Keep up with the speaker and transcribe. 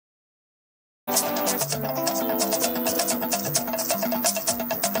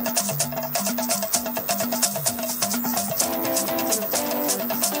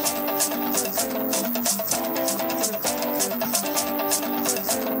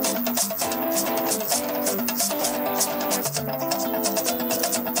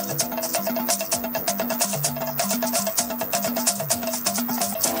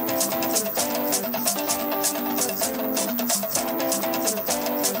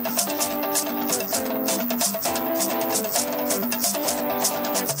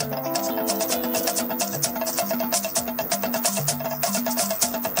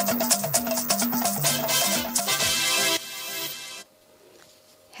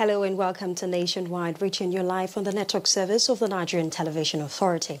Hello and welcome to Nationwide, reaching you live on the network service of the Nigerian Television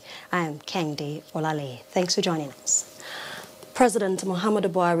Authority. I am Kende Olale. Thanks for joining us. President Muhammadu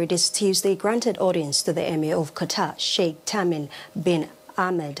Buhari this Tuesday granted audience to the Emir of Qatar, Sheikh Tamim bin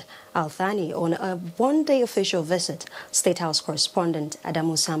Ahmed Al Thani, on a one-day official visit. State House correspondent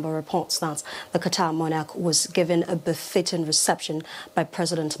Adamu Samba reports that the Qatar monarch was given a befitting reception by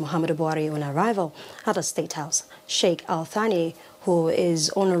President Muhammadu Buhari on arrival at the State House. Sheikh Al Thani, who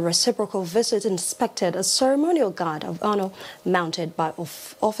is on a reciprocal visit, inspected a ceremonial guard of honor mounted by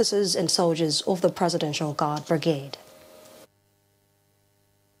officers and soldiers of the Presidential Guard Brigade.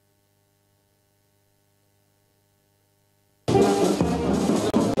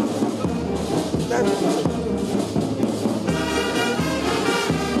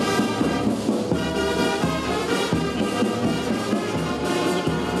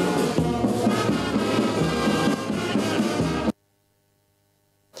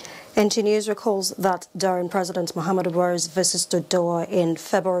 NTA News recalls that during President Muhammadu Buhari's visit to Doha in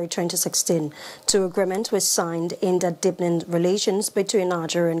February 2016, two agreements were signed aimed at deepening relations between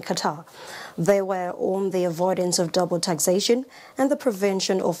Nigeria and Qatar. They were on the avoidance of double taxation and the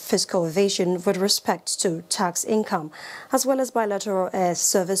prevention of fiscal evasion with respect to tax income, as well as bilateral air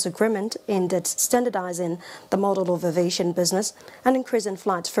service agreement aimed at standardizing the model of aviation business and increasing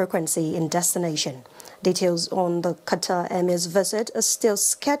flight frequency in destination. Details on the Qatar Emir's visit are still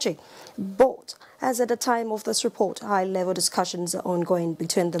sketchy, but as at the time of this report, high-level discussions are ongoing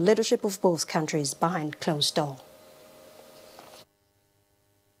between the leadership of both countries behind closed doors.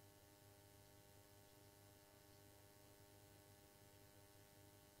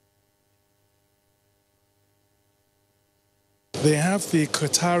 They have the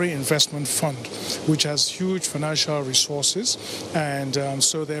Qatari Investment Fund, which has huge financial resources, and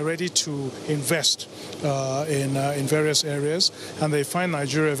so they're ready to invest in various areas, and they find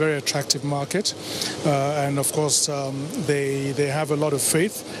Nigeria a very attractive market, and of course they have a lot of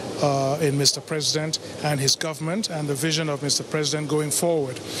faith in Mr. President and his government and the vision of Mr. President going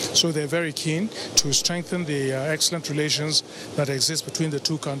forward. So they're very keen to strengthen the excellent relations that exist between the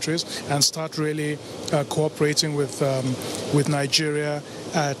two countries and start really cooperating with Nigeria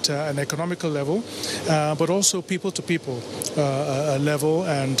at an economical level, but also people-to-people level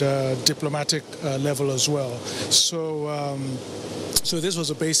and diplomatic level as well. So this was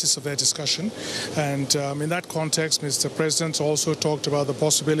the basis of their discussion, and in that context, Mr. President also talked about the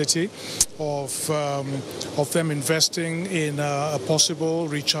possibility of them investing in a possible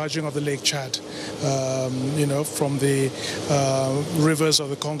recharging of the Lake Chad, from the rivers of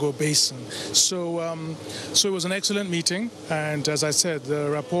the Congo Basin. So it was an excellent meeting, and as I said, the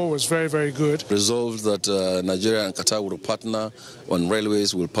rapport was very, very good. Resolved that Nigeria and Qatar will partner on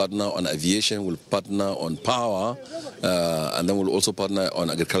railways, will partner on aviation, will partner on power, and then will also partner on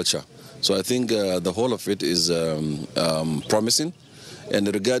agriculture. So I think the whole of it is promising. And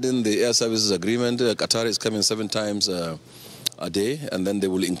regarding the air services agreement, Qatar is coming 7 times a day, and then they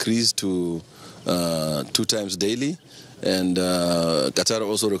will increase to 2 times daily. And Qatar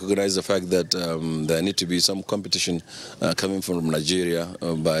also recognized the fact that there need to be some competition coming from Nigeria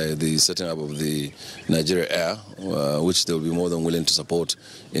by the setting up of the Nigeria Air, which they will be more than willing to support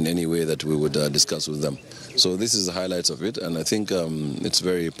in any way that we would discuss with them. So this is the highlights of it, and I think it's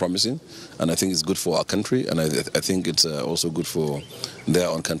very promising, and I think it's good for our country, and I think it's also good for their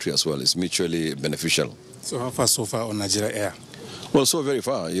own country as well. It's mutually beneficial. So how far so far on Nigeria Air? Well, so very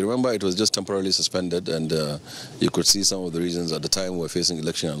far. You remember it was just temporarily suspended, and you could see some of the reasons at the time we were facing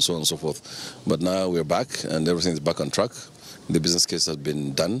election and so on and so forth. But now we're back, and everything is back on track. The business case has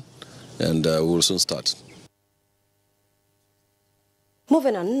been done, and we will soon start.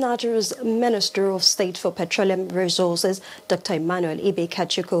 Moving on, Nigeria's Minister of State for Petroleum Resources, Dr. Emmanuel Ibe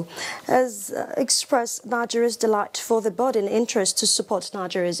Kachiko, has expressed Nigeria's delight for the budding interest to support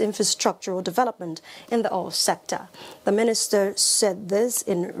Nigeria's infrastructural development in the oil sector. The minister said this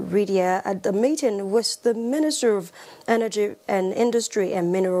in Riyadh at the meeting with the Minister of Energy and Industry and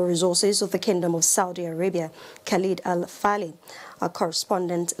Mineral Resources of the Kingdom of Saudi Arabia, Khalid Al Fali. Our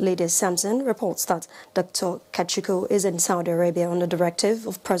correspondent Lydia Sampson reports that Dr. Kachiko is in Saudi Arabia on the directive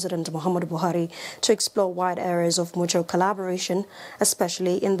of President Muhammadu Buhari to explore wide areas of mutual collaboration,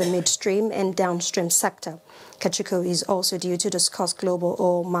 especially in the midstream and downstream sector. Kachiko is also due to discuss global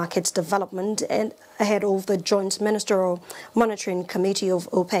oil market development and ahead of the Joint Ministerial Monitoring Committee of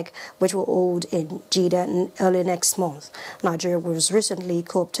OPEC, which will hold in Jeddah early next month. Nigeria was recently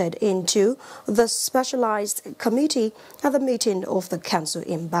co-opted into the specialized committee at the meeting of the Council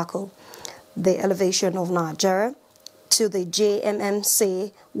in Baku. The elevation of Nigeria to the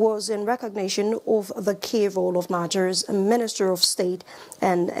JMMC was in recognition of the key role of Nigeria's Minister of State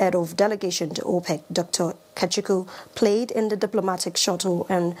and head of delegation to OPEC, Dr. Kachiko, played in the diplomatic shuttle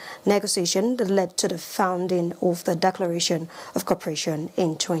and negotiation that led to the founding of the Declaration of Cooperation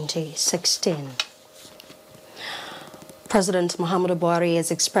in 2016. President Muhammadu Buhari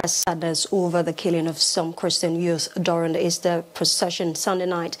has expressed sadness over the killing of some Christian youth during the Easter procession Sunday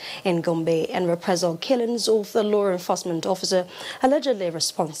night in Gombe and reprisal killings of the law enforcement officer allegedly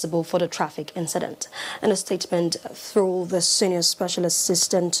responsible for the traffic incident. In a statement through the senior special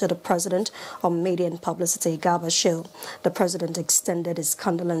assistant to the president on media and publicity, Garba Shehu, the president extended his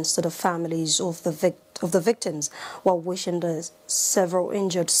condolence to the families of the victims while wishing the several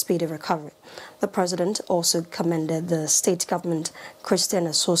injured speedy recovery. The president also commended the State Government, Christian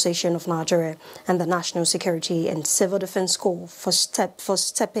Association of Nigeria, and the National Security and Civil Defense Corps for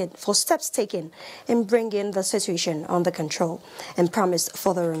steps taken in bringing the situation under control, and promised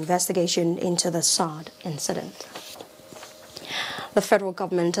further investigation into the sad incident. The federal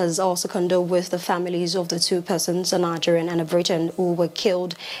government has also condoled with the families of the two persons, a Nigerian and a Briton, who were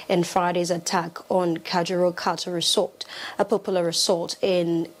killed in Friday's attack on Kajuru Cattle Resort, a popular resort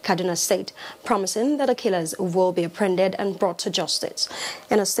in Kaduna State, promising that the killers will be apprehended and brought to justice.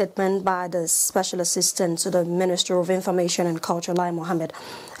 In a statement by the Special Assistant to the Minister of Information and Culture, Lai Mohammed,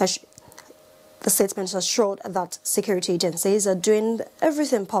 the statement assured that security agencies are doing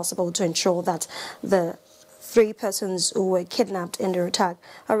everything possible to ensure that the 3 persons who were kidnapped in the attack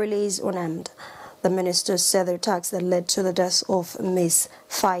are released unarmed. The minister said the attacks that led to the death of Miss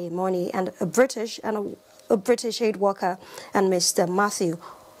Faye Money and a British aid worker and Mr. Matthew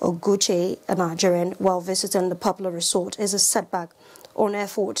Oguche, a Nigerian, while visiting the popular resort is a setback on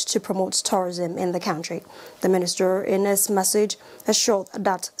effort to promote tourism in the country. The minister, in his message, assured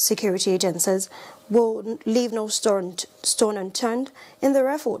that security agencies will leave no stone unturned in their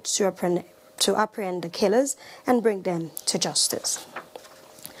effort to apprehend the killers and bring them to justice.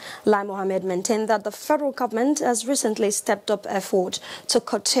 Lai Mohammed maintained that the federal government has recently stepped up effort to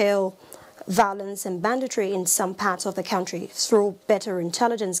curtail violence and banditry in some parts of the country through better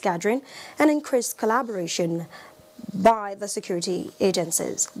intelligence gathering and increased collaboration by the security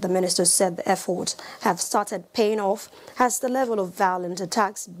agencies. The minister said the efforts have started paying off as the level of violent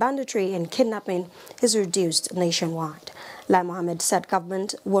attacks, banditry and kidnapping is reduced nationwide. Lai Mohammed said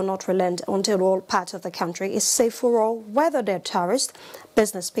government will not relent until all parts of the country is safe for all, whether they're tourists,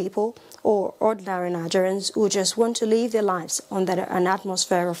 business people or ordinary Nigerians who just want to live their lives under an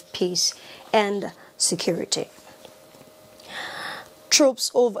atmosphere of peace and security.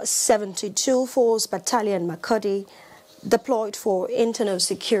 Troops of 72 Force Battalion Makodi deployed for internal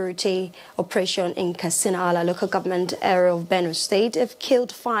security operation in Katsina local government area of Benue State have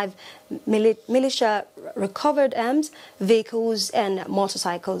killed 5 militia, recovered arms, vehicles and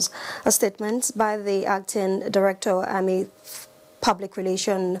motorcycles. A statement by the acting director, Army Public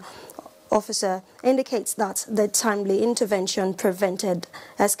Relations Officer, indicates that the timely intervention prevented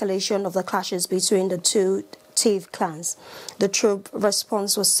escalation of the clashes between the two Tiv clans. The troop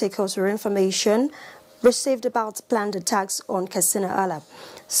response was seeking for information received about planned attacks on Katsina Ala.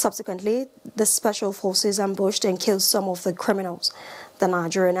 Subsequently, the special forces ambushed and killed some of the criminals. The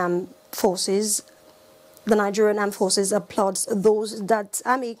Nigerian Armed Forces applauded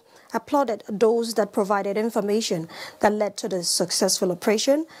those that provided information that led to the successful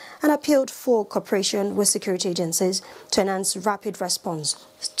operation and appealed for cooperation with security agencies to enhance rapid response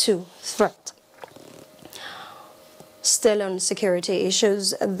to threat. Still on security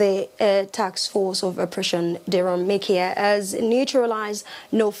issues, the Air Task Force of Operation Diram Mikia has neutralized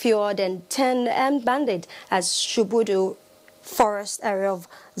no fewer than 10 armed bandits at Shubudu forest area of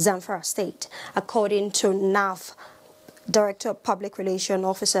Zamfara State. According to NAF Director of Public Relations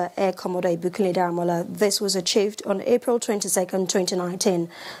Officer Air Commodore Ibukunle Daramola. This was achieved on April 22, 2019,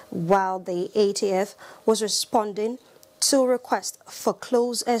 while the ATF was responding to requests for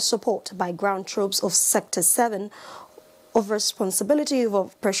close air support by ground troops of Sector 7 of responsibility of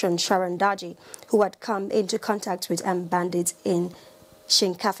Operation Sharon Daji, who had come into contact with armed bandits in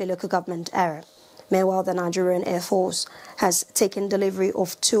Shinkafi local government area. Meanwhile, the Nigerian Air Force has taken delivery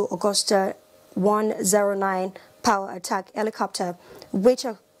of 2 Augusta 109 power attack helicopter, which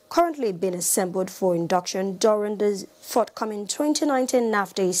are currently being assembled for induction during the forthcoming 2019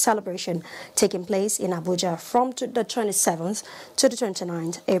 NAFTA celebration taking place in Abuja from the 27th to the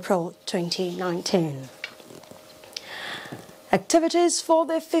 29th April 2019. Activities for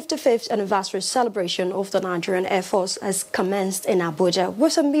the 55th anniversary celebration of the Nigerian Air Force has commenced in Abuja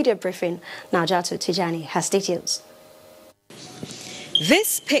with a media briefing. Najatu Tijani has details.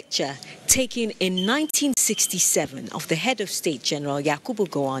 This picture, taken in 1967 of the head of state, General Yakubu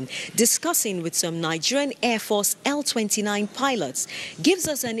Gowon, discussing with some Nigerian Air Force L-29 pilots, gives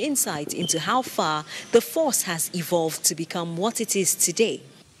us an insight into how far the force has evolved to become what it is today.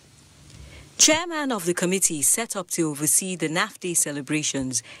 Chairman of the committee set up to oversee the NAFTA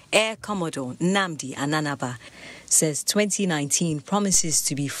celebrations, Air Commodore Nnamdi Ananaba, says 2019 promises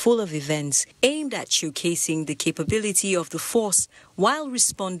to be full of events aimed at showcasing the capability of the force while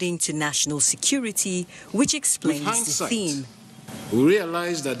responding to national security, which explains the theme. We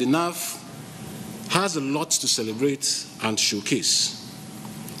realize that the NAF has a lot to celebrate and showcase.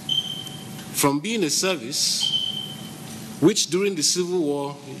 From being a service which during the Civil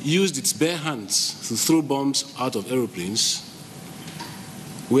War used its bare hands to throw bombs out of aeroplanes,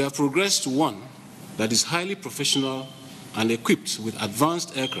 we have progressed to one that is highly professional and equipped with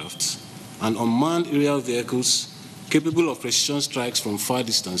advanced aircraft and unmanned aerial vehicles capable of precision strikes from far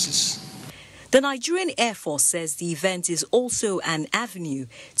distances. The Nigerian Air Force says the event is also an avenue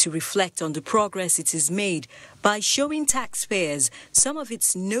to reflect on the progress it has made by showing taxpayers some of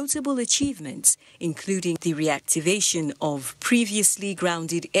its notable achievements, including the reactivation of previously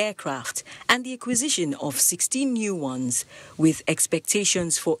grounded aircraft and the acquisition of 16 new ones, with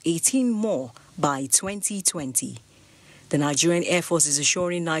expectations for 18 more by 2020. The Nigerian Air Force is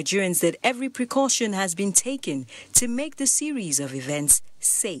assuring Nigerians that every precaution has been taken to make the series of events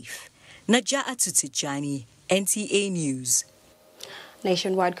safe. Najatu Tijani, NTA News.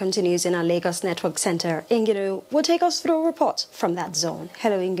 Nationwide continues in our Lagos Network Center. Ingenu will take us through a report from that zone.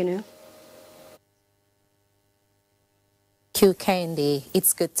 Hello, Ingenu. Thank you, Kendi.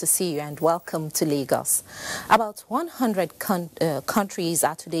 It's good to see you and welcome to Lagos. About 100 countries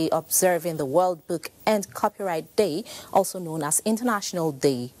are today observing the World Book and Copyright Day, also known as International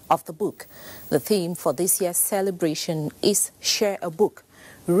Day of the Book. The theme for this year's celebration is Share a Book.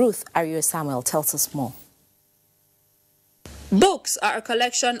 Ruth Ario Samuel tells us more. Books are a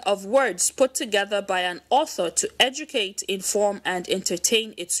collection of words put together by an author to educate, inform, and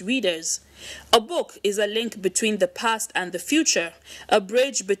entertain its readers. A book is a link between the past and the future, a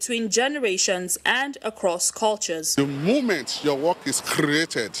bridge between generations and across cultures. The moment your work is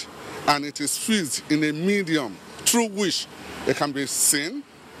created and it is fused in a medium through which it can be seen,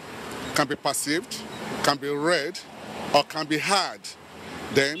 can be perceived, can be read, or can be heard,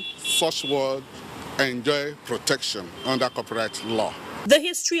 then such words enjoy protection under copyright law. The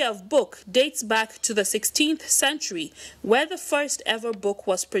history of book dates back to the 16th century, where the first ever book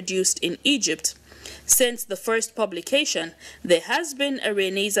was produced in Egypt. Since the first publication, there has been a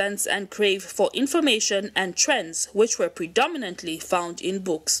renaissance and crave for information and trends which were predominantly found in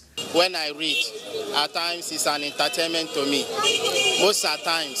books. When I read, at times it's an entertainment to me. Most at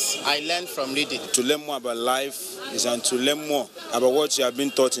times I learn from reading. To learn more about life is and to learn more about what you have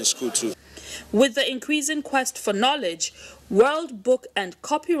been taught in school too. With the increasing quest for knowledge, World Book and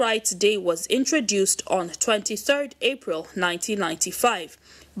Copyright Day was introduced on 23rd April 1995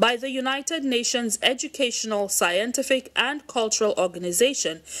 by the United Nations Educational, Scientific and Cultural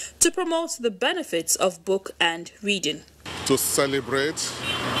Organization to promote the benefits of book and reading. To celebrate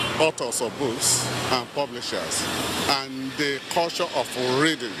authors of books and publishers and the culture of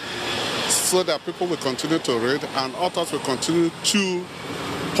reading, so that people will continue to read and authors will continue to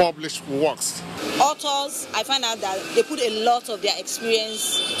publish works. Authors, I find out that they put a lot of their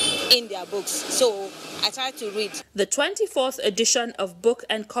experience in their books, so I try to read. The 24th edition of Book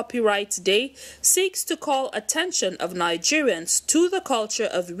and Copyright Day seeks to call attention of Nigerians to the culture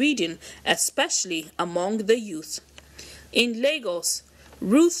of reading, especially among the youth. In Lagos,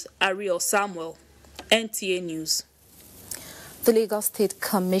 Ruth Ario Samuel, NTA News. The Lagos State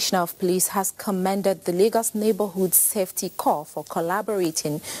Commissioner of Police has commended the Lagos Neighborhood Safety Corps for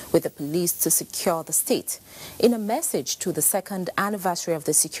collaborating with the police to secure the state. In a message to the second anniversary of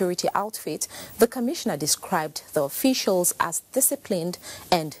the security outfit, the commissioner described the officials as disciplined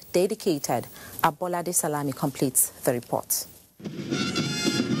and dedicated. Abolade Salami completes the report.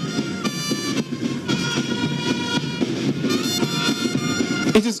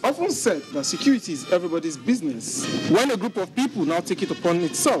 It is often said that security is everybody's business. When a group of people now take it upon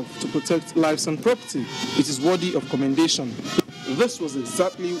itself to protect lives and property, it is worthy of commendation. This was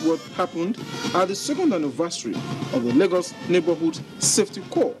exactly what happened at the second anniversary of the Lagos Neighborhood Safety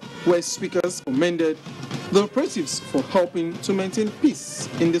Corps, where speakers commended the operatives for helping to maintain peace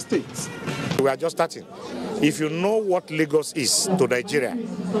in the state. We are just starting. If you know what Lagos is to Nigeria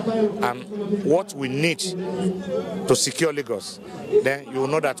and what we need to secure Lagos, then you will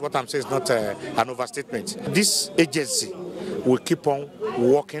know that what I'm saying is not an overstatement. This agency will keep on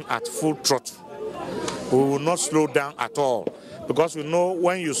working at full throttle. We will not slow down at all, because we know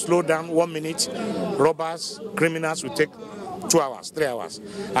when you slow down 1 minute, robbers, criminals will take 2 hours, 3 hours,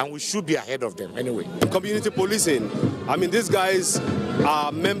 and we should be ahead of them anyway. Community policing, I mean, these guys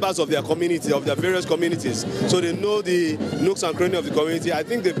are members of their community, of their various communities, so they know the nooks and crannies of the community. I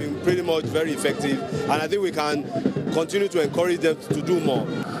think they've been pretty much very effective, and I think we can continue to encourage them to do more.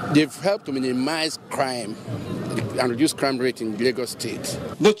 They've helped to minimize crime and reduce crime rate in Lagos State.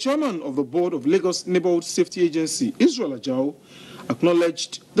 The chairman of the board of Lagos Neighborhood Safety Agency, Israel Ajao,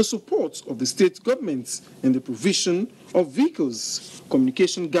 acknowledged the support of the state government in the provision of vehicles,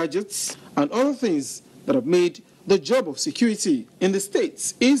 communication gadgets, and other things that have made the job of security in the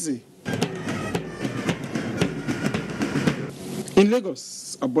states easy. In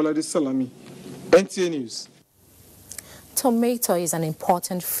Lagos, Abolade Salami, NTA News. Tomato is an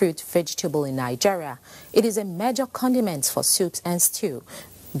important fruit vegetable in Nigeria. It is a major condiment for soups and stew.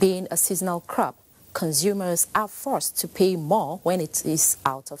 Being a seasonal crop, consumers are forced to pay more when it is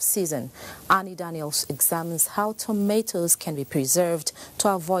out of season. Annie Daniels examines how tomatoes can be preserved to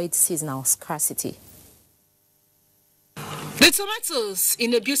avoid seasonal scarcity. The tomatoes,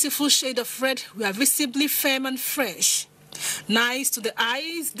 in a beautiful shade of red, were visibly firm and fresh. Nice to the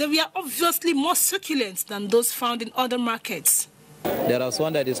eyes, they were obviously more succulent than those found in other markets. There is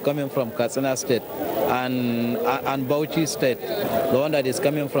one that is coming from Katsina State and Bauchi State, the one that is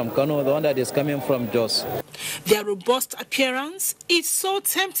coming from Kano, the one that is coming from Jos. Their robust appearance is so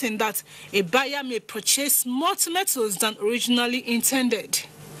tempting that a buyer may purchase more tomatoes than originally intended.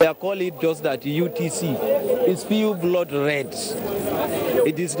 I call it just that UTC. It's pure blood red.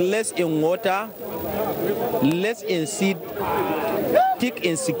 It is less in water, less in seed, thick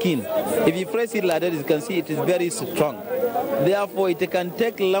in skin. If you press it like that, you can see it is very strong. Therefore, it can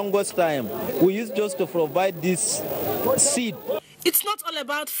take longest time. We use just to provide this seed. It's not all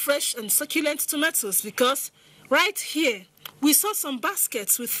about fresh and succulent tomatoes, because right here, we saw some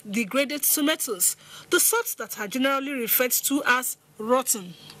baskets with degraded tomatoes, the sorts that are generally referred to as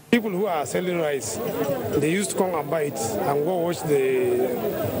rotten. People who are selling rice, they used to come and buy it and go wash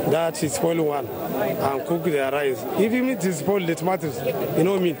that spoiled one and cook their rice. Even if it is spoiled, the tomatoes, you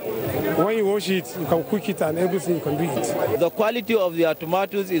know what I mean? When you wash it, you can cook it and everything you can do it. The quality of your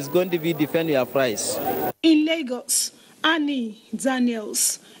tomatoes is going to be defend your price. In Lagos, Annie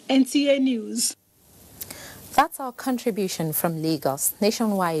Daniels, NTA News. That's our contribution from Lagos.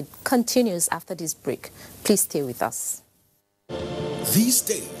 Nationwide continues after this break. Please stay with us. These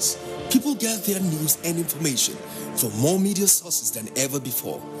days, people get their news and information from more media sources than ever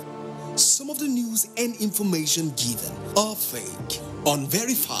before. Some of the news and information given are fake,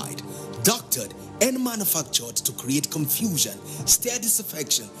 unverified, doctored, and manufactured to create confusion, stir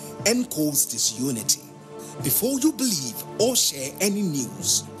disaffection, and cause disunity. Before you believe or share any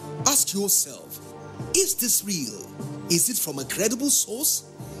news, ask yourself, is this real? Is it from a credible source?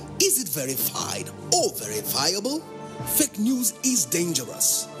 Is it verified or verifiable? Fake news is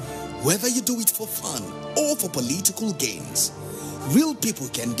dangerous. Whether you do it for fun or for political gains, real people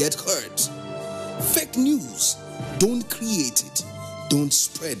can get hurt. Fake news, don't create it, don't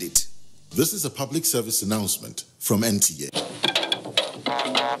spread it. This is a public service announcement from NTA.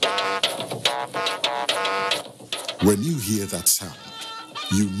 When you hear that sound,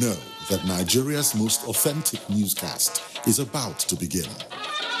 you know that Nigeria's most authentic newscast is about to begin.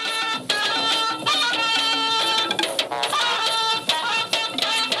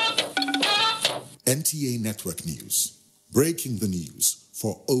 NTA Network News, breaking the news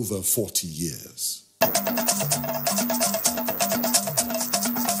for over 40 years.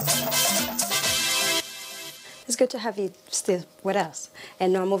 It's good to have you still with us.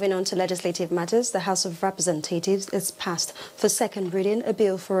 And now moving on to legislative matters, the House of Representatives has passed for second reading a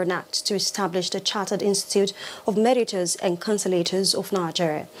bill for an act to establish the Chartered Institute of Mediators and Conciliators of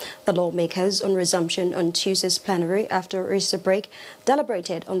Nigeria. The lawmakers, on resumption on Tuesday's plenary after Easter break,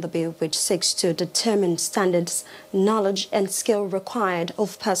 deliberated on the bill which seeks to determine standards, knowledge and skill required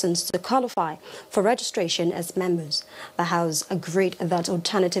of persons to qualify for registration as members. The House agreed that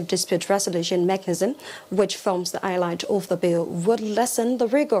alternative dispute resolution mechanism, which forms the highlight of the bill, would lessen the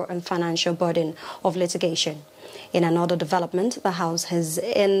rigor and financial burden of litigation. In another development, the House has,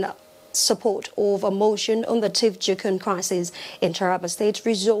 in support of a motion on the Chief Jukun crisis in Taraba State,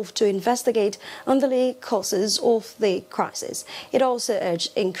 resolved to investigate underlying causes of the crisis. It also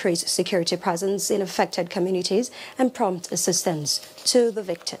urged increased security presence in affected communities and prompt assistance to the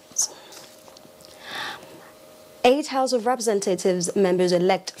victims. 8 House of Representatives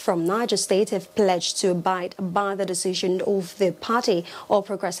members-elect from Niger State have pledged to abide by the decision of the party All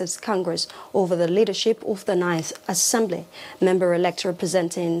Progressives Congress over the leadership of the 9th Assembly. Member-elect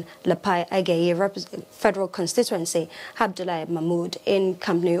representing Lapai Agaye Federal Constituency, Abdullahi Mahmoud, in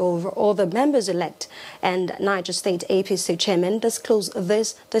company of all the members-elect and Niger State APC Chairman, disclosed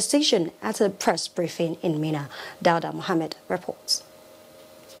this decision at a press briefing in Mina. Dauda Mohammed reports.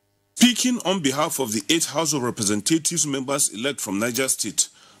 Speaking on behalf of the 8 House of Representatives members-elect from Niger State,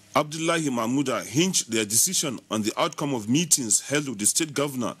 Abdullahi Mahmouda hinged their decision on the outcome of meetings held with the state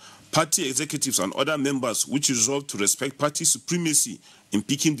governor, party executives and other members, which resolved to respect party supremacy in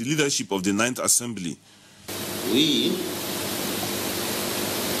picking the leadership of the 9th Assembly. We,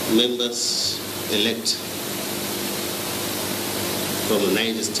 members-elect from the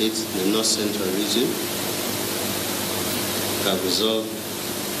Niger State, the North Central region, have resolved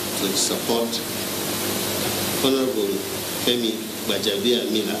to support Honorable Femi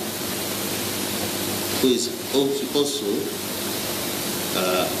Gbajabiamila, who is also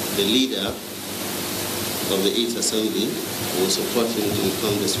the leader of the 8th Assembly, who will support him to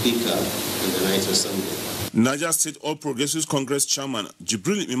become the Speaker in the 9th Assembly. Niger State All Progressives Congress Chairman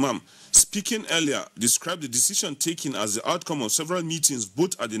Jibril Imam, speaking earlier, described the decision taken as the outcome of several meetings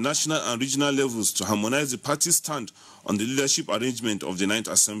both at the national and regional levels to harmonize the party's stand on the leadership arrangement of the 9th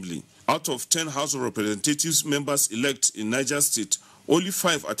Assembly. Out of 10 House of Representatives members-elect in Niger State, only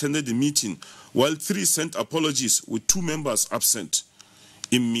 5 attended the meeting, while 3 sent apologies with 2 members absent.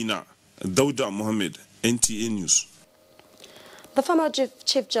 In Mina, Dauda Mohammed, NTA News. The former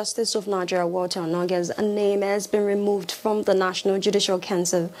Chief Justice of Nigeria, Walter Onoge's name has been removed from the National Judicial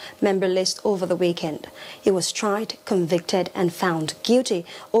Council member list over the weekend. He was tried, convicted and found guilty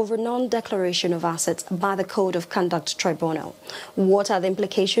over non-declaration of assets by the Code of Conduct Tribunal. What are the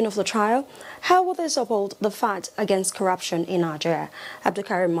implications of the trial? How will this uphold the fight against corruption in Nigeria?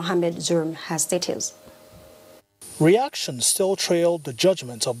 Abdulkarim Mohammed Zurum has details. Reactions still trailed the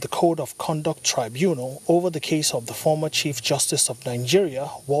judgment of the Code of Conduct Tribunal over the case of the former Chief Justice of Nigeria,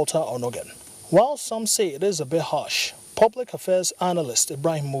 Walter Onogen. While some say it is a bit harsh, public affairs analyst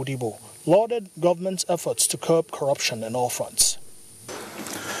Ibrahim Modibo lauded government's efforts to curb corruption in all fronts.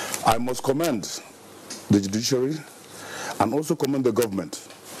 I must commend the judiciary and also commend the government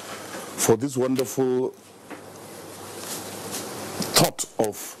for this wonderful thought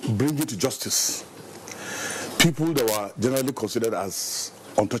of bringing to justice people that were generally considered as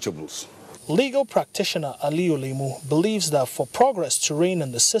untouchables. Legal practitioner Ali Olimu believes that for progress to reign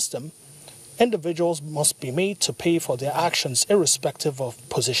in the system, individuals must be made to pay for their actions irrespective of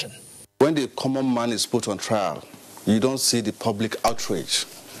position. When the common man is put on trial, you don't see the public outrage.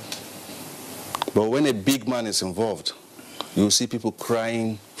 But when a big man is involved, you see people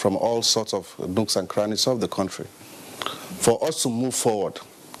crying from all sorts of nooks and crannies of the country. For us to move forward,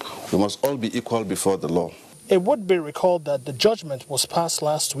 we must all be equal before the law. It would be recalled that the judgment was passed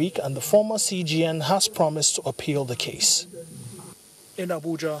last week and the former CGN has promised to appeal the case. In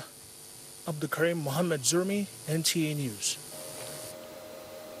Abuja, Abdulkarim Mohammed Zurmi, NTA News.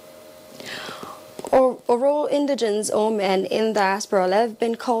 Rural indigents, men in diaspora have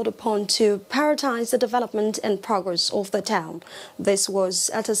been called upon to prioritize the development and progress of the town. This was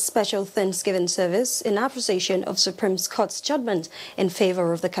at a special Thanksgiving service in appreciation of Supreme Court's judgment in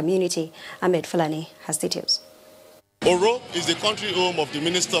favor of the community. Ahmed Fulani has details. Oro is the country home of the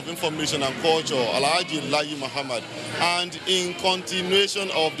Minister of Information and Culture, Alhaji Layi Muhammad, and in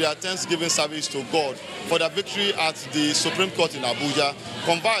continuation of their Thanksgiving service to God for their victory at the Supreme Court in Abuja,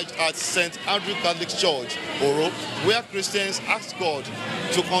 converged at St. Andrew Catholic Church, Oro, where Christians asked God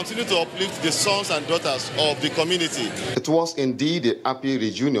to continue to uplift the sons and daughters of the community. It was indeed a happy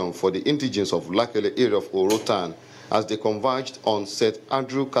reunion for the indigents of Lakele area of Oro town as they converged on St.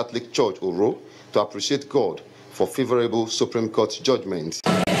 Andrew Catholic Church, Oro, to appreciate God for favorable Supreme Court judgment.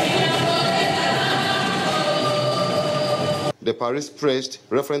 The Paris praised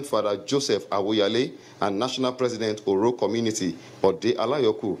Reverend Father Joseph Awoyale and National President Oro Community, Ode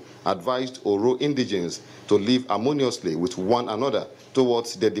Alayoku, advised Oro indigents to live harmoniously with one another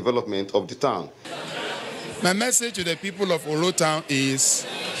towards the development of the town. My message to the people of Oro town is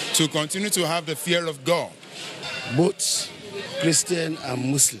to continue to have the fear of God. Both Christian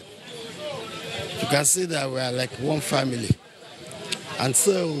and Muslim. You can see that we are like one family. And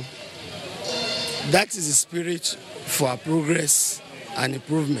so that is the spirit for our progress and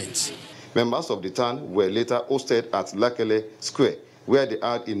improvement. Members of the town were later hosted at Lakele Square, where they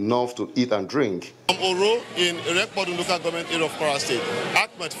had enough to eat and drink. From Oro in Irekpodun local government area of Kwara State,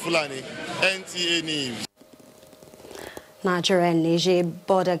 Ahmed Fulani, NTA News. Nigeria and Niger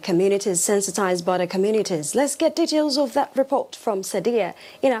border communities sensitize border communities. Let's get details of that report from Sadia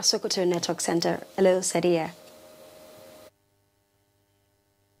in our Sokoto Network Center. Hello, Sadia.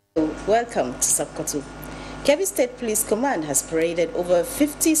 Welcome to Sokoto. Kebbi State Police Command has paraded over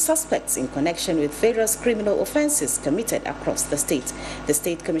 50 suspects in connection with various criminal offences committed across the state. The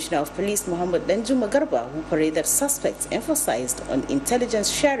State Commissioner of Police, Muhammad Danjuma Garba, who paraded suspects, emphasized on intelligence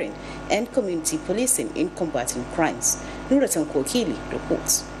sharing and community policing in combating crimes. Nuratan Kokili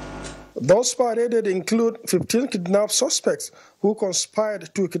reports. Those paraded include 15 kidnapped suspects who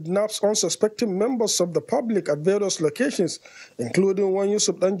conspired to kidnap unsuspecting members of the public at various locations, including one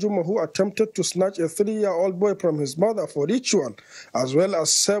Yusuf Danjuma who attempted to snatch a 3-year-old boy from his mother for ritual, as well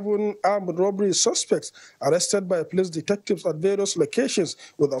as 7 armed robbery suspects arrested by police detectives at various locations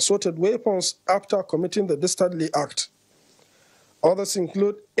with assorted weapons after committing the dastardly act. Others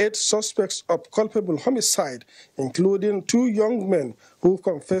include 8 suspects of culpable homicide, including 2 young men who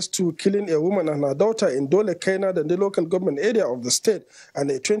confessed to killing a woman and her daughter in Dole Kaina, the local government area of the state,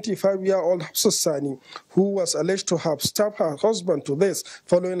 and a 25-year-old Hafsa Sani, who was alleged to have stabbed her husband to death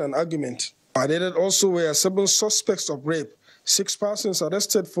following an argument. Added also were 7 suspects of rape, 6 persons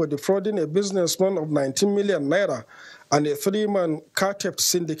arrested for defrauding a businessman of 19 million naira, and a 3-man car theft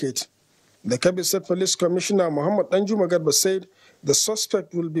syndicate. The Kebbi State Police Commissioner Muhammad Danjuma Garba said the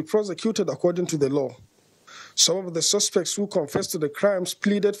suspect will be prosecuted according to the law. Some of the suspects who confessed to the crimes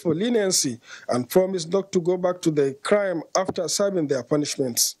pleaded for leniency and promised not to go back to the crime after serving their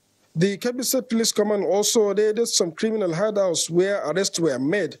punishments. The Kebbi State Police Command also raided some criminal hideouts where arrests were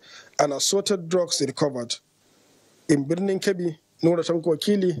made and assorted drugs recovered. In Birnin Kebbi, Nuratan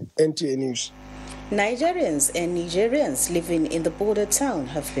Kokili, NTA News. Nigerians and Nigerians living in the border town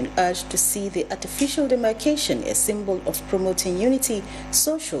have been urged to see the artificial demarcation a symbol of promoting unity,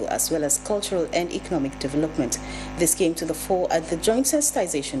 social as well as cultural and economic development. This came to the fore at the joint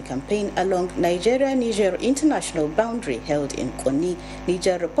sensitization campaign along Nigeria-Niger international boundary held in Konni,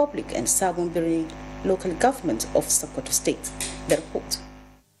 Niger Republic and Sabon local government of Sokoto State. The report.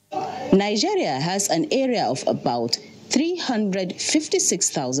 Nigeria has an area of about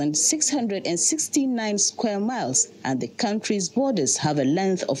 356,669 square miles, and the country's borders have a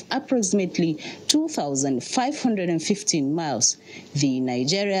length of approximately 2,515 miles. The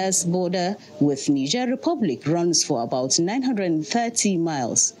Nigeria's border with Niger Republic runs for about 930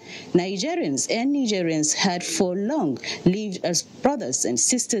 miles. Nigerians and Nigerians had for long lived as brothers and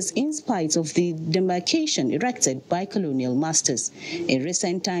sisters in spite of the demarcation erected by colonial masters. In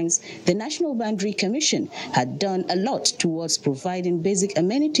recent times, the National Boundary Commission had done a lot towards providing basic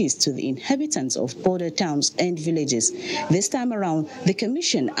amenities to the inhabitants of border towns and villages. This time around, the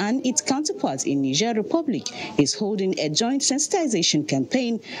Commission and its counterparts in Niger Republic is holding a joint sensitization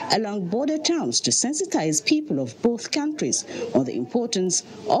campaign along border towns to sensitize people of both countries on the importance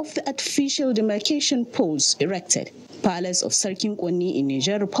of the artificial demarcation poles erected. Palace of Sarkin Konni in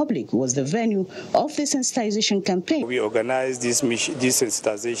Niger Republic was the venue of the sensitization campaign. We organize this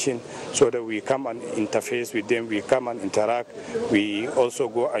sensitization so that we come and interface with them, we come and interact. We also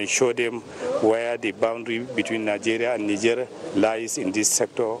go and show them where the boundary between Nigeria and Niger lies in this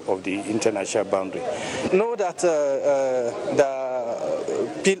sector of the international boundary. Know that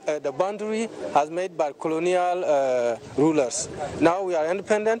the boundary has made by colonial rulers. Now we are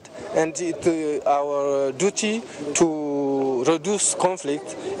independent, and it's our duty to reduce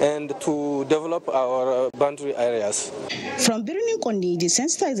conflict and to develop our boundary areas. From Birnin Konni, the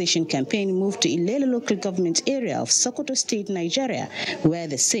sensitization campaign moved to Ilela local government area of Sokoto State, Nigeria, where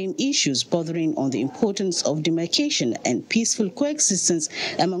the same issues bordering on the importance of demarcation and peaceful coexistence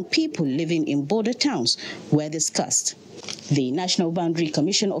among people living in border towns were discussed. The National Boundary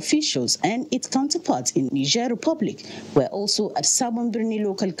Commission officials and its counterparts in Niger Republic were also at Sabon Birni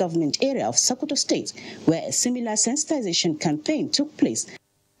local government area of Sokoto State, where a similar sensitization campaign took place.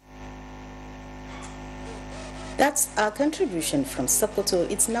 That's our contribution from Sokoto.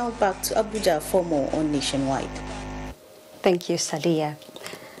 It's now back to Abuja for more on Nationwide. Thank you, Sadia.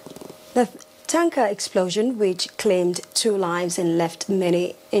 The tanker explosion, which claimed 2 lives and left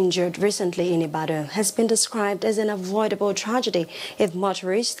many injured recently in Ibadan, has been described as an avoidable tragedy if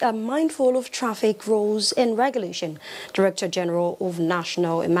motorists are mindful of traffic rules and regulation. Director General of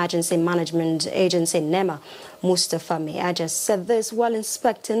National Emergency Management Agency, NEMA, Mustafa Miaja, said this while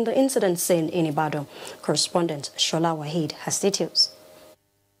inspecting the incident scene in Ibadan. Correspondent Shola Wahid has details.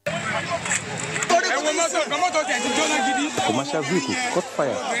 Commercial vehicle caught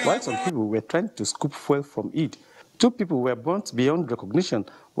fire while some people were trying to scoop fuel from it. 2 people were burnt beyond recognition,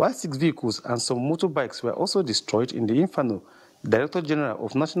 while 6 vehicles and some motorbikes were also destroyed in the inferno. Director General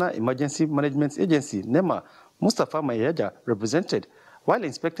of National Emergency Management Agency, NEMA, Mustafa Mayaja, represented, while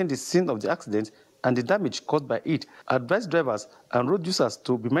inspecting the scene of the accident and the damage caused by it, advised drivers and road users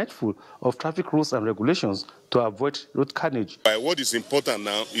to be mindful of traffic rules and regulations to avoid road carnage. What is important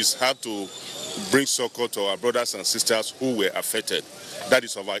now is how to bring succor to our brothers and sisters who were affected. That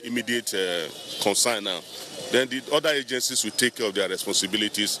is of our immediate concern now. Then the other agencies will take care of their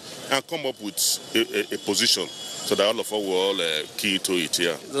responsibilities and come up with a position so that all of us will all key to it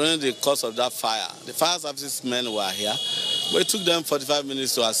here. During the course of that fire, the fire services men were here. But it took them 45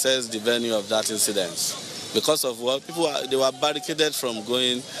 minutes to assess the venue of that incident. Because of what? They were barricaded from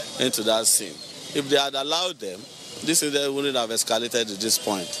going into that scene. If they had allowed them, this incident wouldn't have escalated to this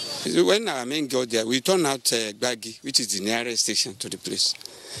point. When our men got there, we turned out Gbagi, which is the nearest station to the place.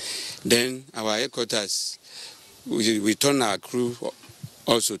 Then our headquarters, we turned our crew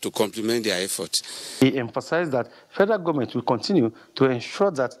also to complement their efforts. He emphasized that federal government will continue to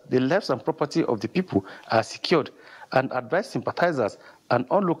ensure that the lives and property of the people are secured and advise sympathizers and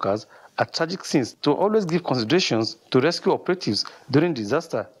onlookers at tragic scenes to always give considerations to rescue operatives during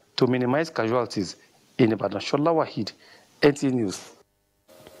disaster to minimize casualties. In Ibadan, Shola Wahid, NTA News.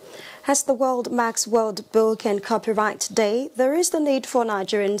 As the world marks World Book and Copyright Day, there is the need for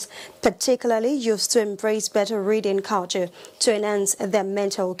Nigerians, particularly youths, to embrace better reading culture to enhance their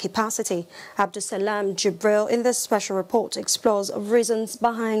mental capacity. Abdusalam Jibril in this special report explores reasons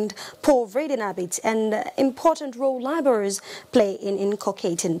behind poor reading habits and the important role libraries play in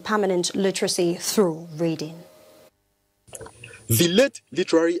inculcating permanent literacy through reading. The late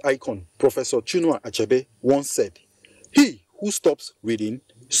literary icon, Professor Chinua Achebe, once said, "He who stops reading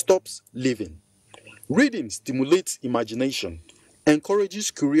stops living." Reading stimulates imagination,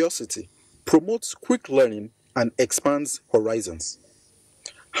 encourages curiosity, promotes quick learning, and expands horizons.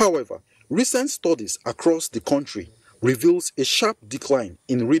 However, recent studies across the country reveals a sharp decline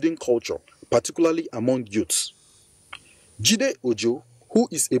in reading culture, particularly among youths. Jide Ojo, who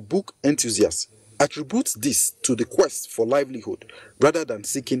is a book enthusiast, attributes this to the quest for livelihood rather than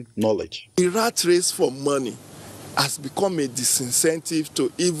seeking knowledge. The rat race for money has become a disincentive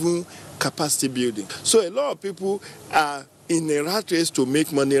to even capacity building. So a lot of people are in a rat race to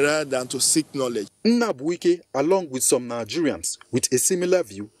make money rather than to seek knowledge. Nnabuike, along with some Nigerians with a similar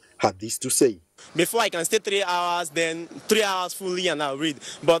view, had this to say. Before I can stay 3 hours, then 3 hours fully and I'll read.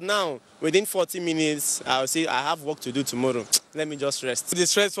 But now, within 40 minutes, I'll say I have work to do tomorrow. Let me just rest. The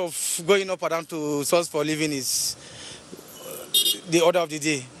stress of going up and down to source for living is the order of the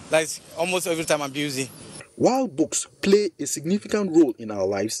day. Like almost every time I'm busy. While books play a significant role in our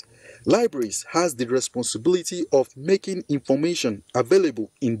lives, libraries has the responsibility of making information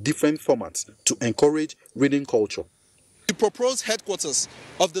available in different formats to encourage reading culture. The proposed headquarters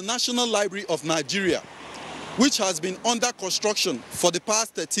of the National Library of Nigeria, which has been under construction for the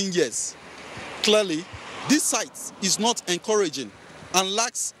past 13 years. Clearly, this site is not encouraging and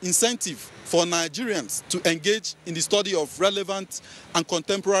lacks incentive for Nigerians to engage in the study of relevant and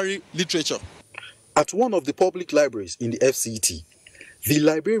contemporary literature. At one of the public libraries in the FCT, the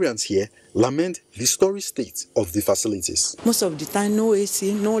librarians here lament the sorry state of the facilities. Most of the time, no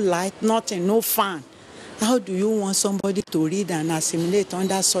AC, no light, nothing, no fan. How do you want somebody to read and assimilate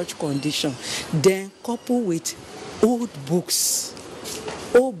under such condition? Then coupled with old books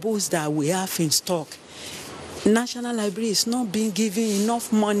that we have in stock. National Library is not being given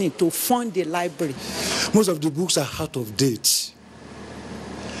enough money to fund the library. Most of the books are out of date.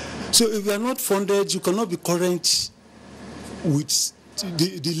 So if you are not funded, you cannot be current with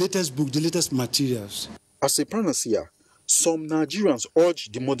the latest book, the latest materials. As a panacea, some Nigerians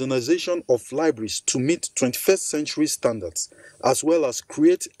urge the modernization of libraries to meet 21st century standards, as well as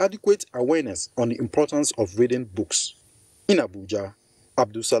create adequate awareness on the importance of reading books. In Abuja,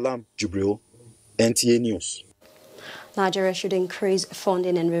 Abdusalam Jibril, NTA News. Nigeria should increase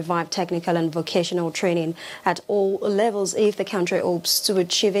funding and revive technical and vocational training at all levels if the country hopes to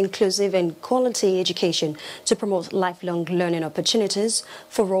achieve inclusive and quality education to promote lifelong learning opportunities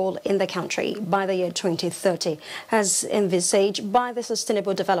for all in the country by the year 2030, as envisaged by the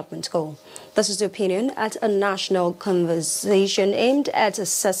Sustainable Development Goal. This is the opinion at a national conversation aimed at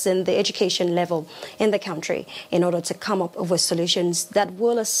assessing the education level in the country in order to come up with solutions that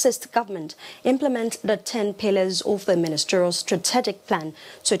will assist government implement the 10 pillars of the ministerial strategic plan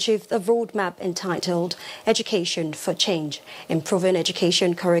to achieve the roadmap entitled Education for Change, improving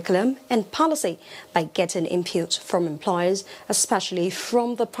education curriculum and policy by getting input from employers, especially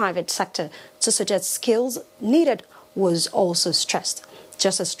from the private sector, to suggest skills needed was also stressed,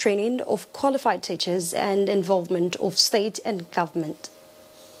 just as training of qualified teachers and involvement of state and government.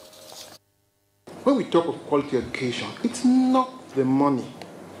 When we talk of quality education, it's not the money.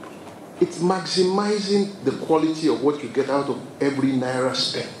 It's maximizing the quality of what you get out of every naira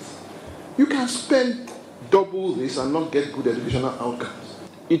spent. You can spend double this and not get good educational outcomes.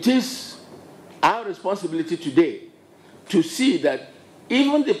 It is our responsibility today to see that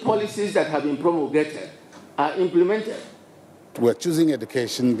even the policies that have been promulgated are implemented. We're choosing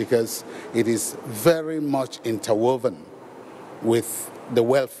education because it is very much interwoven with the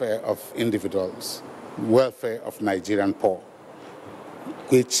welfare of individuals, welfare of Nigerian poor,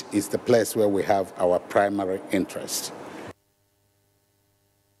 which is the place where we have our primary interest.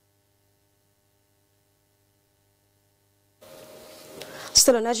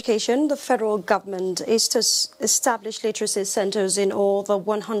 Still on education, the federal government is to establish literacy centers in all the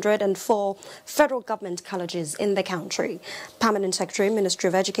 104 federal government colleges in the country. Permanent Secretary, Ministry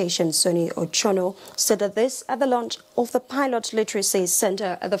of Education, Sonny Ochono, stated this at the launch of the pilot literacy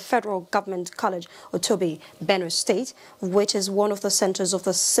center at the federal government college, Otobi, Benue State, which is one of the centers of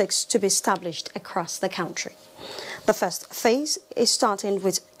the 6 to be established across the country. The first phase is starting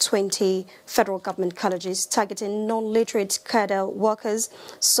with 20 federal government colleges targeting non-literate cadre workers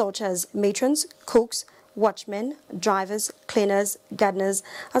such as matrons, cooks, watchmen, drivers, cleaners, gardeners,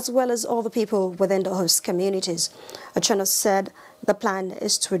 as well as all the people within the host communities. Ochono said the plan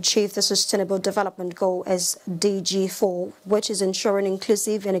is to achieve the Sustainable Development Goal as DG4, which is ensuring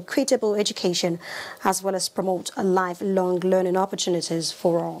inclusive and equitable education, as well as promote a lifelong learning opportunities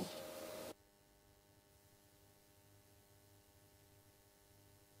for all.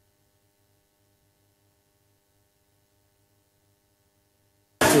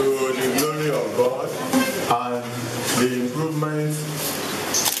 To the glory of God and the improvement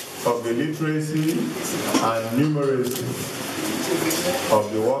of the literacy and numeracy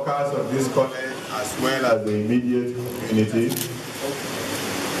of the workers of this college as well as the immediate community.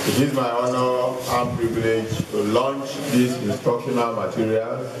 It is my honor and privilege to launch these instructional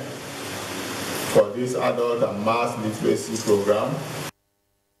materials for this adult and mass literacy program.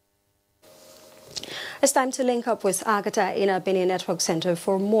 It's time to link up with Agatha in our Benin Network Center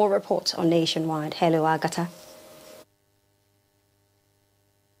for more reports on Nationwide. Hello, Agatha.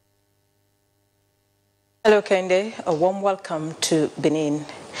 Hello, Kende. A warm welcome to Benin.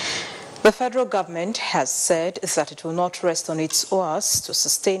 The federal government has said that it will not rest on its oars to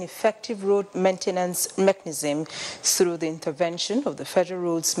sustain effective road maintenance mechanism through the intervention of the Federal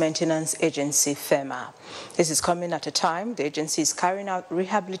Roads Maintenance Agency, FEMA. This is coming at a time the agency is carrying out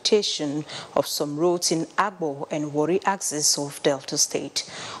rehabilitation of some roads in Agbo and Warri axis of Delta State.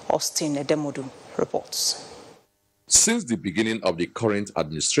 Austin Edemodu reports. Since the beginning of the current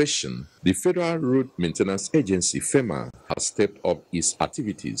administration, the Federal Road Maintenance Agency, FEMA, has stepped up its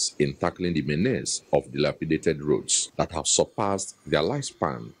activities in tackling the menace of dilapidated roads that have surpassed their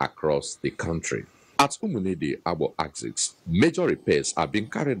lifespan across the country. At Umunede Abo axis, major repairs are being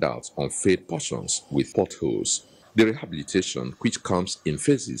carried out on failed portions with potholes. The rehabilitation, which comes in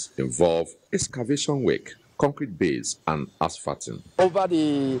phases, involve excavation work, concrete base and asphalting. Over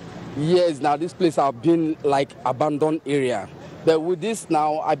the years now, this place have been like abandoned area. But with this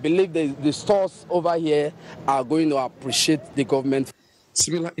now, I believe the stores over here are going to appreciate the government.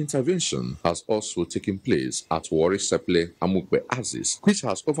 Similar intervention has also taken place at Warri Seple Amukbe Axis, which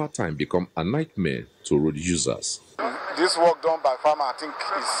has over time become a nightmare to road users. This work done by farmer, I think,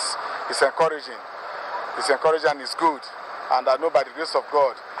 is encouraging. It's encouraging and it's good. And I know by the grace of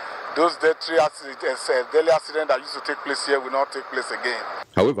God, those daily accidents that used to take place here will not take place again.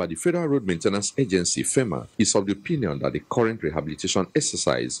 However, the Federal Road Maintenance Agency, FEMA, is of the opinion that the current rehabilitation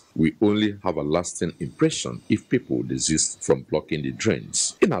exercise will only have a lasting impression if people desist from blocking the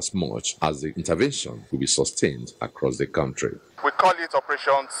drains, inasmuch as the intervention will be sustained across the country. We call it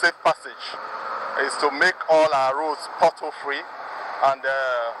Operation Safe Passage. It's to make all our roads pothole-free and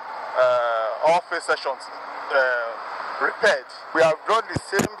all face sections repaired. We have done the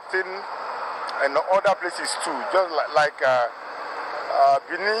same thing in other places too, just like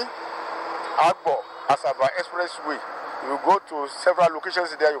Benin, Agbo, Asaba Expressway. You go to several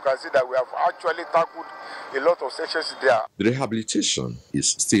locations there, you can see that we have actually tackled a lot of sections there. The rehabilitation is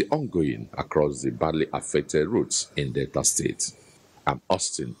still ongoing across the badly affected routes in Delta State. I'm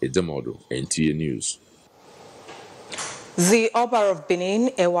Austin Edemodo, NTA News. The Oba of Benin,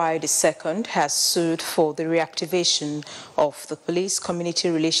 Ewa II, has sued for the reactivation of the Police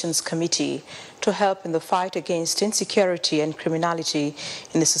Community Relations Committee to help in the fight against insecurity and criminality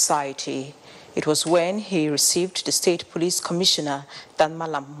in the society. It was when he received the State Police Commissioner, Dan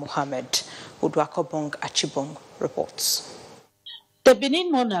Malam Mohammed. Udwakobong Achibong reports. The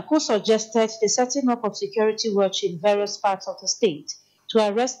Benin monarch, who suggested the setting up of security watch in various parts of the state to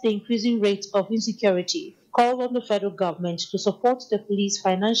arrest the increasing rate of insecurity, called on the federal government to support the police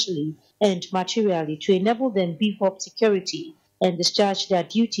financially and materially to enable them beef up security and discharge their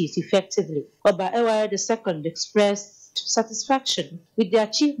duties effectively. Oba Ewa II expressed satisfaction with the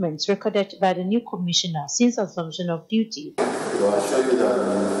achievements recorded by the new commissioner since assumption of duty. To assure you that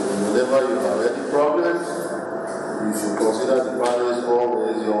whenever you have any problems, you should consider the parish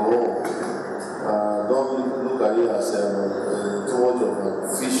always your own. Don't look at it as too much of an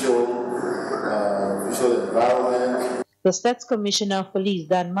official environment. The State Commissioner of Police,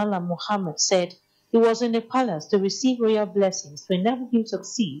 Dan Malam Mohammed, said he was in the palace to receive royal blessings to enable him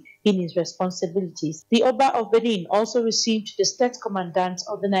succeed in his responsibilities. The Oba of Benin also received the State Commandant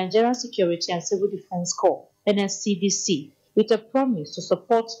of the Nigerian Security and Civil Defense Corps, NSCDC, with a promise to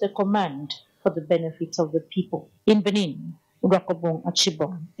support the command for the benefit of the people. In Benin, Udwakobong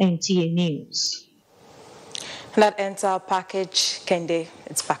Achibong, NTA News. That ends our package. Kende,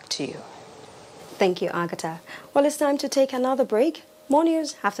 it's back to you. Thank you, Agatha. Well, it's time to take another break. More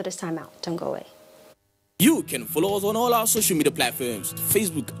news after this time out. Don't go away. You can follow us on all our social media platforms: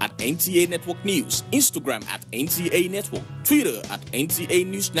 Facebook at NTA Network News, Instagram at NTA Network, Twitter at NTA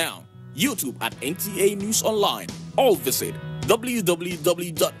News Now, YouTube at NTA News Online. Or visit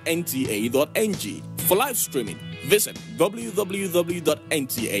www.nta.ng. For live streaming, visit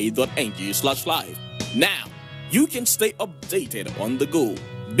www.nta.ng/live. Now, you can stay updated on the go,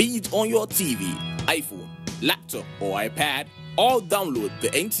 be it on your TV, iPhone, laptop, or iPad, or download the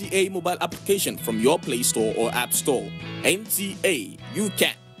NTA mobile application from your Play Store or App Store. NTA, you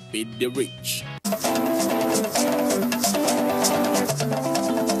can beat the rich.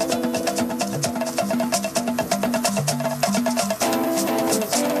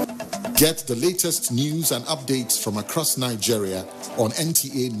 Get the latest news and updates from across Nigeria on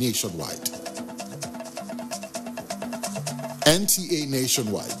NTA Nationwide. NTA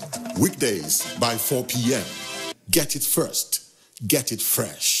Nationwide, weekdays by 4 p.m. Get it first. Get it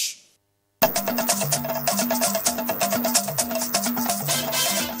fresh.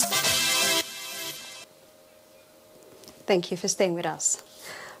 Thank you for staying with us.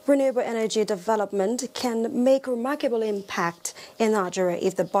 Renewable energy development can make remarkable impact in Nigeria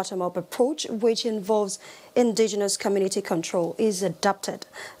if the bottom-up approach, which involves indigenous community control, is adopted.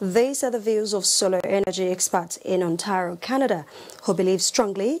 These are the views of solar energy experts in Ontario, Canada, who believe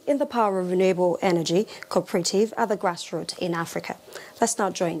strongly in the power of renewable energy cooperative at the grassroots in Africa. Let's now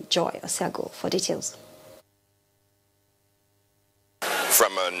join Joy Osiago for details.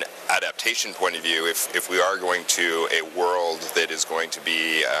 From an adaptation point of view, if we are going to a world that is going to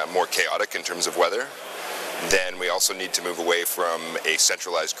be more chaotic in terms of weather, then we also need to move away from a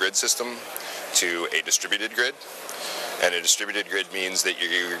centralized grid system to a distributed grid. And a distributed grid means that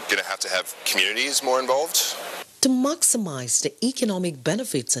you're going to have communities more involved. To maximize the economic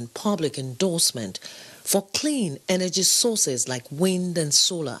benefits and public endorsement for clean energy sources like wind and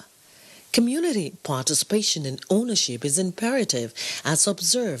solar, community participation and ownership is imperative, as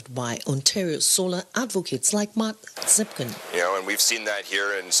observed by Ontario solar advocates like Matt Zipkin. And we've seen that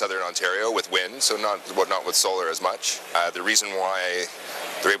here in southern Ontario with wind, so not with solar as much. The reason why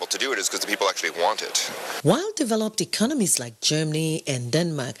they're able to do it is because the people actually want it. While developed economies like Germany and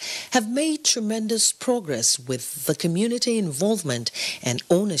Denmark have made tremendous progress with the community involvement and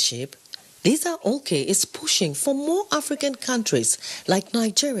ownership, Lisa Olke is pushing for more African countries like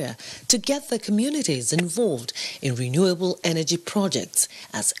Nigeria to get the communities involved in renewable energy projects,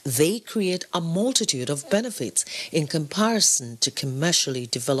 as they create a multitude of benefits in comparison to commercially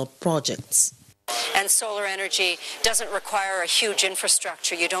developed projects. And solar energy doesn't require a huge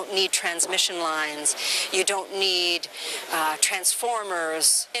infrastructure. You don't need transmission lines. You don't need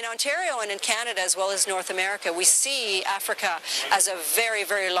transformers. In Ontario and in Canada, as well as North America, we see Africa as a very,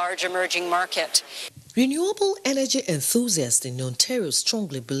 very large emerging market. Renewable energy enthusiasts in Ontario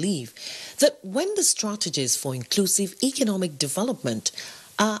strongly believe that when the strategies for inclusive economic development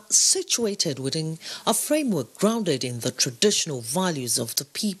are situated within a framework grounded in the traditional values of the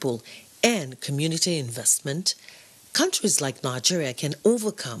people and community investment, countries like Nigeria can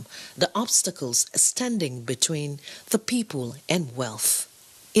overcome the obstacles standing between the people and wealth.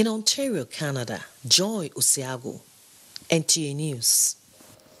 In Ontario, Canada, Joy Usiago, NTA News.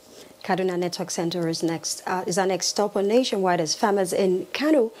 Kaduna Network Center is our next stop on Nationwide as farmers in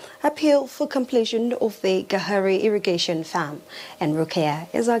Kano appeal for completion of the Gahari irrigation farm. And Rukia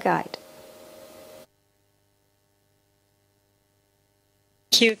is our guide.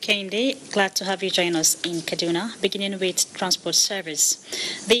 Thank you, Kendi. Glad to have you join us in Kaduna, beginning with transport service.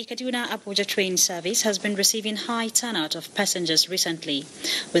 The Kaduna-Abuja train service has been receiving high turnout of passengers recently.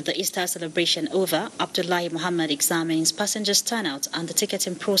 With the Easter celebration over, Abdullahi Muhammad examines passengers' turnout and the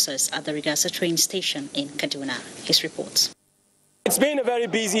ticketing process at the Rigasa train station in Kaduna. His reports. It's been a very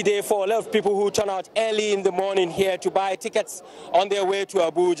busy day for a lot of people who turn out early in the morning here to buy tickets on their way to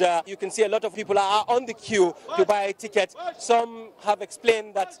Abuja. You can see a lot of people are on the queue to buy tickets. Some have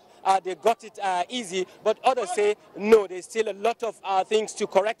explained that they got it easy, but others say no, there's still a lot of things to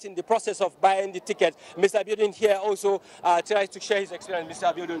correct in the process of buying the ticket. Mr. Abiodun here also tries to share his experience.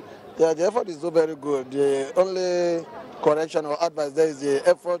 Mr. Abiodun. Yeah, the effort is not very good. The only correction or advice there is the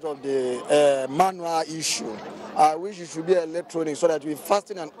effort of the manual issue. I wish it should be electronic so that we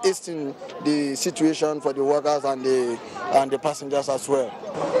fasten and hasten the situation for the workers and the passengers as well.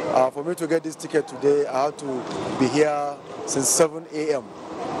 For me to get this ticket today, I had to be here since 7 a.m.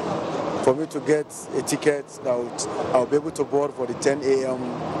 For me to get a ticket that I'll be able to board for the 10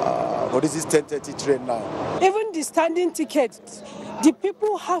 a.m. But this is 10:30 train now. Even the standing ticket, the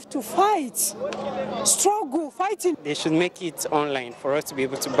people have to fight, struggle, fighting. They should make it online for us to be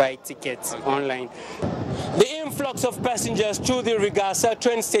able to buy tickets online. The influx of passengers to the Rigasa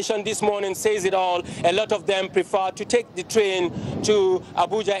train station this morning says it all. A lot of them prefer to take the train to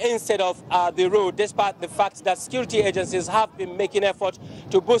Abuja instead of the road, despite the fact that security agencies have been making effort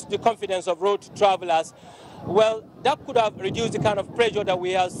to boost the confidence of road travelers. Well, that could have reduced the kind of pressure that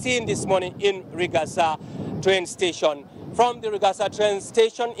we have seen this morning in Rigasa train station. From the Rigasa train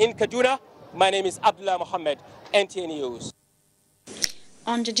station in Kaduna, my name is Abdullah Mohammed, NTA News.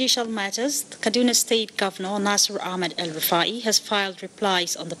 On judicial matters, the Kaduna State Governor Nasir Ahmed El-Rufai has filed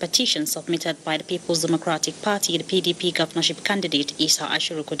replies on the petition submitted by the People's Democratic Party, the PDP governorship candidate Isa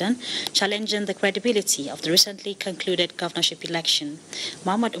Ashirukudan, challenging the credibility of the recently concluded governorship election.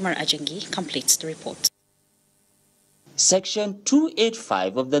 Muhammad Umar Ajengi completes the report. Section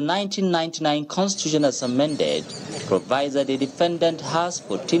 285 of the 1999 Constitution as amended provides that the defendant has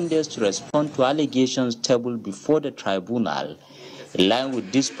 14 days to respond to allegations tabled before the tribunal. In line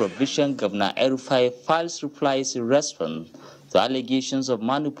with this provision, Governor El-Rufai files replies in response to allegations of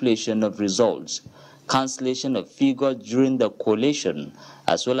manipulation of results, cancellation of figures during the collation,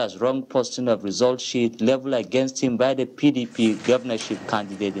 as well as wrong posting of result sheet leveled against him by the PDP governorship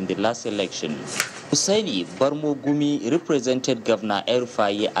candidate in the last election. Hussaini Barmo Gumi represented Governor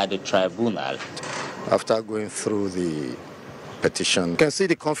El-Rufai at the tribunal. After going through the petition, you can see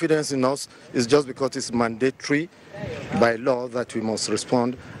the confidence in us is just because it's mandatory by law that we must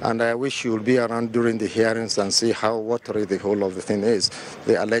respond, and I wish you will be around during the hearings and see how watery the whole of the thing is.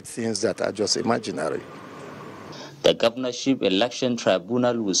 They allege things that are just imaginary. The governorship election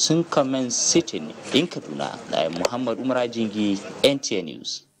tribunal will soon commence sitting in Kaduna. I am Muhammad Umar Ajingi, NTA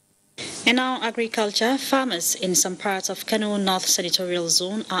News. In our agriculture, farmers in some parts of Kano North Senatorial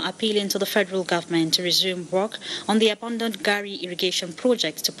Zone are appealing to the federal government to resume work on the abandoned Gari irrigation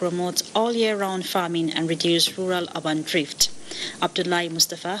project to promote all year-round farming and reduce rural-urban drift. Abdullahi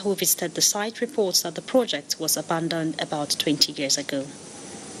Mustafa, who visited the site, reports that the project was abandoned about 20 years ago.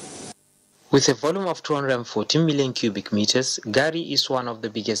 With a volume of 214 million cubic meters, Gari is one of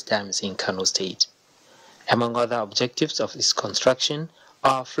the biggest dams in Kano State. Among other objectives of its construction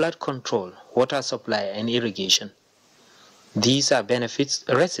are flood control, water supply, and irrigation. These are benefits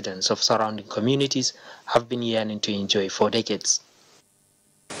residents of surrounding communities have been yearning to enjoy for decades.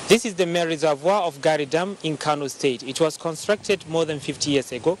 This is the main reservoir of Gari Dam in Kano State. It was constructed more than 50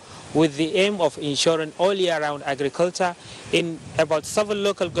 years ago with the aim of ensuring all year-round agriculture in about 7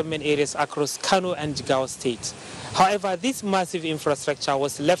 local government areas across Kano and Jigawa states. However, this massive infrastructure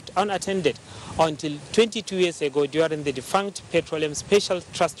was left unattended until 22 years ago during the defunct Petroleum Special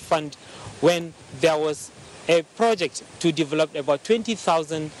Trust Fund, when there was a project to develop about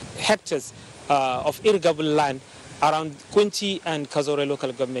 20,000 hectares of irrigable land around Kunchi and Kazore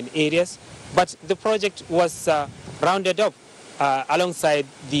local government areas. But the project was rounded up alongside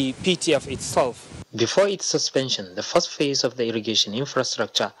the PTF itself. Before its suspension, the first phase of the irrigation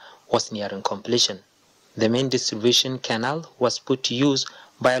infrastructure was nearing completion. The main distribution canal was put to use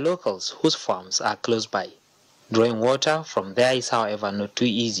by locals whose farms are close by. Drawing water from there is, however, not too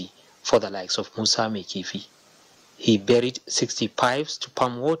easy for the likes of Musa Mekifi. He buried 60 pipes to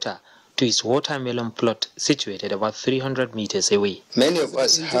pump water to his watermelon plot situated about 300 meters away. Many of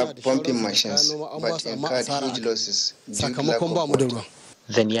us have pumping machines, but incurred huge losses due to lack of water.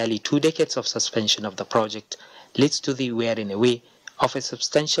 The nearly 2 decades of suspension of the project leads to the wearing away of a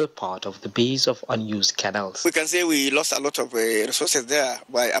substantial part of the base of unused canals. We can say we lost a lot of resources there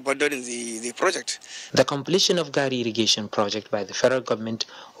by abandoning the project. The completion of Gari irrigation project by the federal government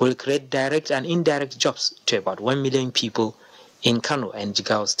will create direct and indirect jobs to about 1 million people in Kano and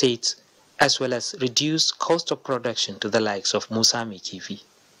Jigawa states, as well as reduce cost of production to the likes of Musa Mekifi.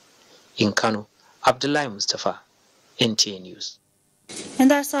 In Kano, Abdullahi Mustafa, NTA News.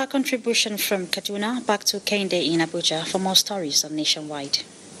 And that's our contribution from Kaduna. Back to Kende in Abuja for more stories on Nationwide.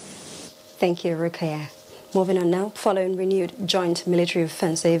 Thank you, Rukaya. Moving on now, following renewed joint military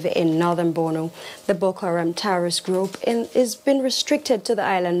offensive in northern Borno, the Boko Haram terrorist group is been restricted to the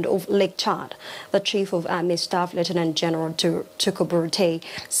island of Lake Chad. The Chief of Army Staff, Lieutenant General Tukur Buratai,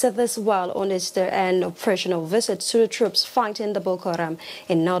 said this while on his end operational visit to the troops fighting the Boko Haram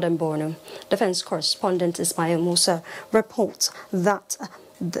in northern Borno. Defense correspondent Ismail Musa reports that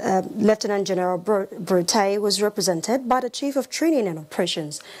Lieutenant General Buratai was represented by the Chief of Training and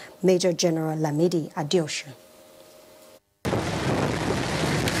Operations, Major General Lamidi Adeosun.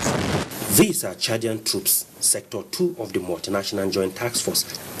 These are Chadian troops, Sector 2 of the Multinational Joint Task Force,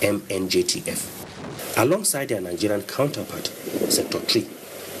 MNJTF. Alongside their Nigerian counterpart, Sector 3,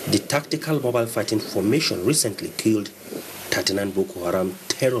 the Tactical Mobile Fighting Formation recently killed 39 Boko Haram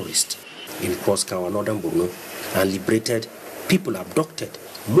terrorists in Cross-Kawa, northern Borno, and liberated people abducted,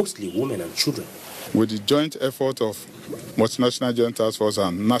 mostly women and children. With the joint effort of Multinational Joint Task Force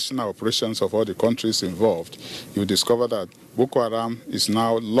and national operations of all the countries involved, you discover that Boko Haram is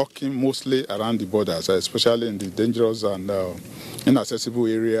now lurking mostly around the borders, especially in the dangerous and inaccessible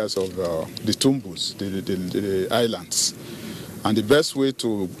areas of the Tumbus, the islands. And the best way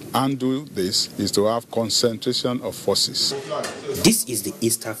to undo this is to have concentration of forces. This is the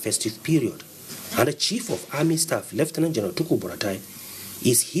Easter festive period, and the Chief of Army Staff, Lieutenant General Tukur Buratai,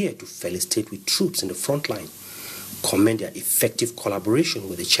 is here to felicitate with troops in the front line, commend their effective collaboration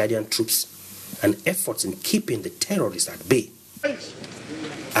with the Chadian troops and efforts in keeping the terrorists at bay.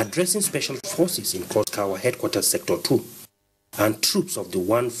 Addressing special forces in Cross-Kawa Headquarters Sector 2 and troops of the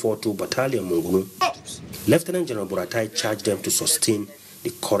 142 Battalion Mungunu, Lieutenant General Buratai charged them to sustain the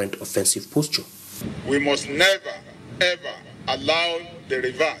current offensive posture. We must never, ever allow the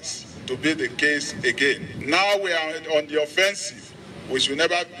reverse to be the case again. Now we are on the offensive. We should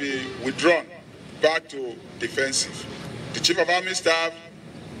never be withdrawn back to defensive. The Chief of Army Staff,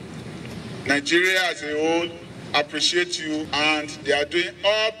 Nigeria as a whole, appreciate you, and they are doing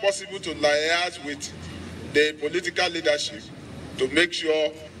all possible to liaise with the political leadership to make sure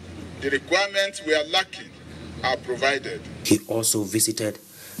the requirements we are lacking are provided. He also visited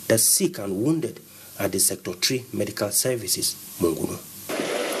the sick and wounded at the Sector 3 Medical Services, Mungunu.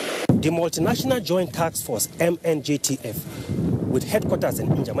 The Multinational Joint Task Force, MNJTF, with headquarters in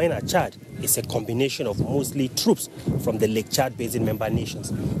N'Djamena, Chad, is a combination of mostly troops from the Lake Chad Basin member nations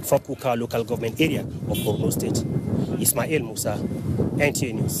from Kuka local government area of Borno State. Ismail Musa,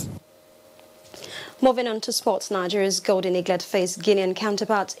 NTA News. Moving on to sports, Nigeria's Golden Eaglet faced Guinean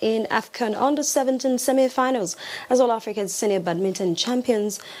counterparts in AFCON Under-17 semi-finals as All Africa's senior badminton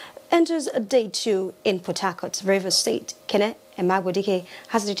champions enters day 2 in Port Harcourt, Rivers State. Kene Emagwadike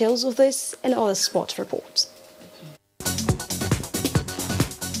has details of this and other sports reports.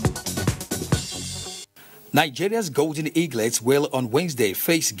 Nigeria's Golden Eaglets will on Wednesday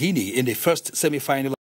face Guinea in the first semi-final